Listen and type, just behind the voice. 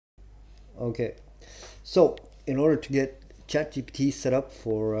Okay, so in order to get ChatGPT set up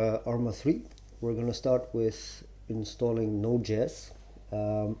for Arma 3, we're going to start with installing node.js.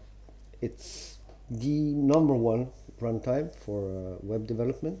 It's the #1 runtime for web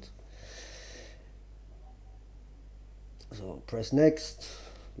development. So press next,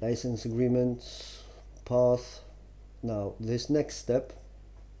 license agreements, path. Now this next step,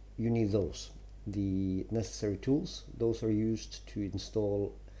 you need the necessary tools. Those are used to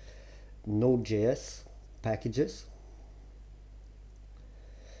install node.js packages.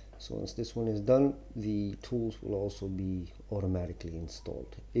 So once this one is done, the tools will also be automatically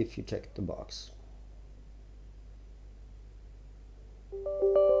installed if you check the box.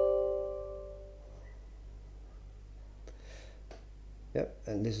 Yep,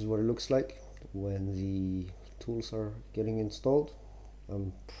 and this is what it looks like when the tools are getting installed.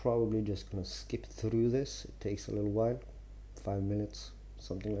 I'm probably just going to skip through this. It takes a little while, 5 minutes,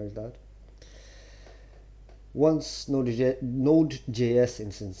 something like that. Once node.js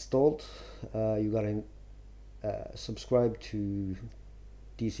is installed, you gotta subscribe to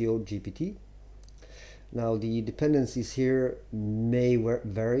DCO-GPT. Now the dependencies here may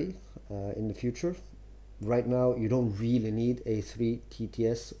vary in the future. Right now you don't really need A3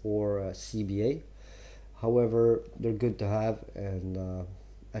 TTS or CBA. However, they're good to have, and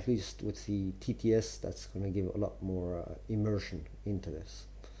at least with the TTS, that's going to give a lot more immersion into this.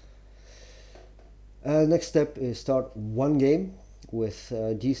 Next step is start one game with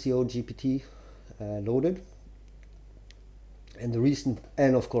DCO-GPT loaded, and the reason,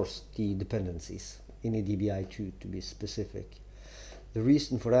 and of course the dependencies, initdbi2 to be specific. The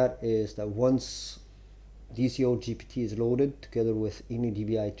reason for that is that once DCO-GPT is loaded together with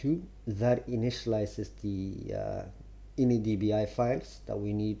initdbi2, that initializes the initdbi files that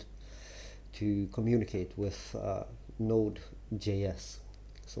we need to communicate with node.js.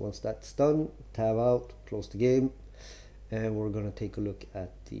 So once that's done, tab out, close the game, and we're going to take a look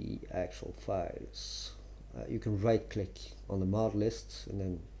at the actual files. You can right click on the mod list, and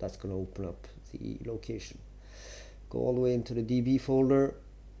then that's going to open up the location. Go all the way into the DB folder,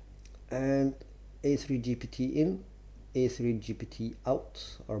 and A3GPT in, A3GPT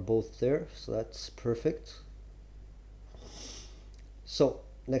out are both there, so that's perfect. So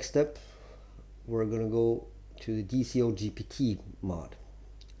next step, we're going to go to the DCO-GPT mod.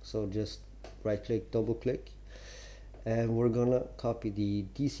 So just right click, double click, and we're gonna copy the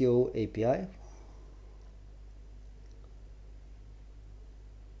DCO-API,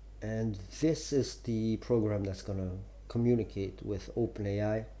 and this is the program that's gonna communicate with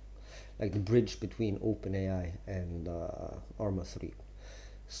OpenAI, like the bridge between OpenAI and Arma 3.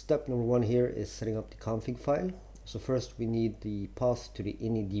 Step #1 here is setting up the config file. So first we need the path to the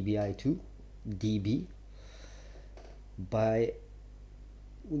initdbi2 DB.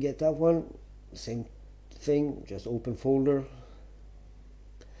 We get that one, same thing, just open folder,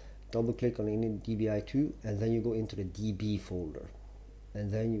 double click on initdbi2, and then you go into the DB folder,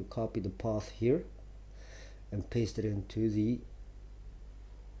 and then you copy the path here and paste it into the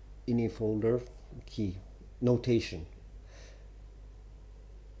init folder key notation.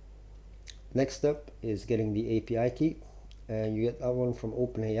 Next step is getting the API key, and you get that one from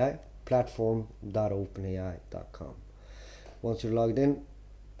OpenAI, platform.openai.com. Once you're logged in,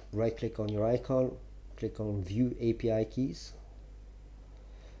 right click on your icon, click on view API keys,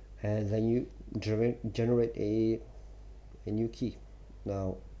 and then you generate a new key.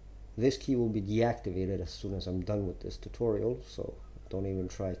 Now this key will be deactivated as soon as I'm done with this tutorial, so don't even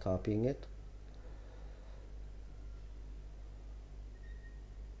try copying it.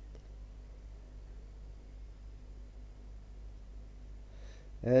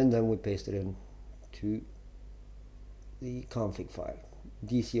 And then we paste it in to the config file.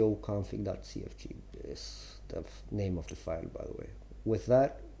 DCO-config.cfg is the name of the file, by the way. With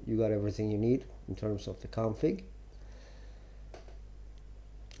that, you got everything you need in terms of the config.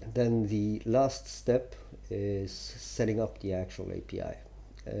 Then the last step is setting up the actual API,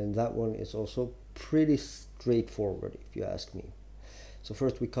 and that one is also pretty straightforward if you ask me. So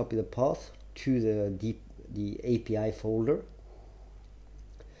first we copy the path to the API folder.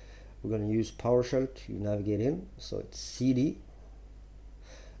 We're going to use PowerShell to navigate in, so it's cd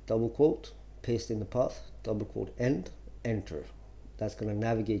double quote, paste in the path, double quote, end, enter. That's going to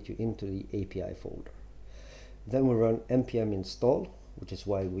navigate you into the API folder. Then we run npm install, which is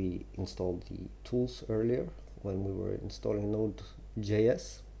why we installed the tools earlier when we were installing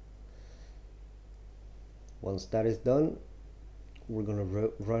node.js. Once that is done, we're going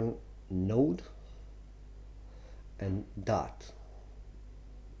to run node and dot.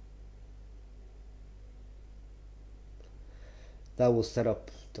 That will set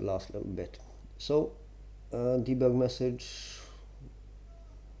up the last little bit. So debug message,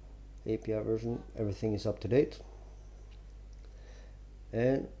 API version, everything is up to date,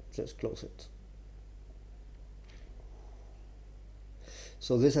 and just close it.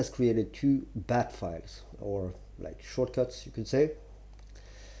 So this has created two bat files, or like shortcuts you could say.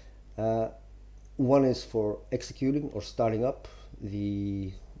 One is for executing or starting up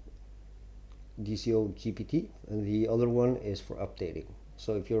the DCO GPT, and the other one is for updating.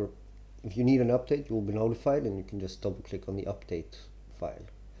 So if you need an update, you will be notified, and you can just double click on the update file.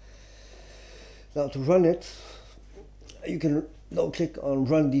 Now to run it, you can double click on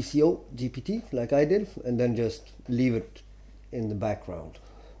run DCO GPT like I did, and then just leave it in the background.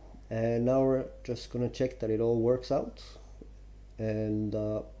 And now we're just gonna check that it all works out. And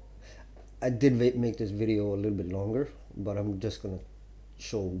I did make this video a little bit longer, but I'm just gonna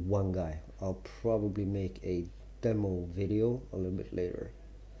show one guy. I'll probably make a demo video a little bit later.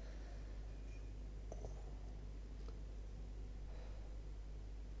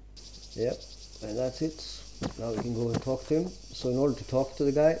 Yep, and that's it. Now we can go and talk to him. So in order to talk to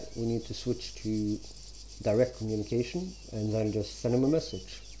the guy, we need to switch to direct communication and then just send him a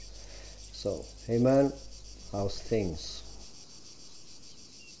message. So, hey man, how's things?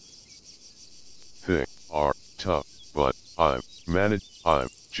 Things are tough, but I'm managed. I'm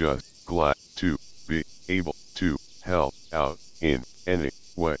just glad to be able to help out in any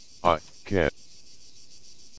way I can.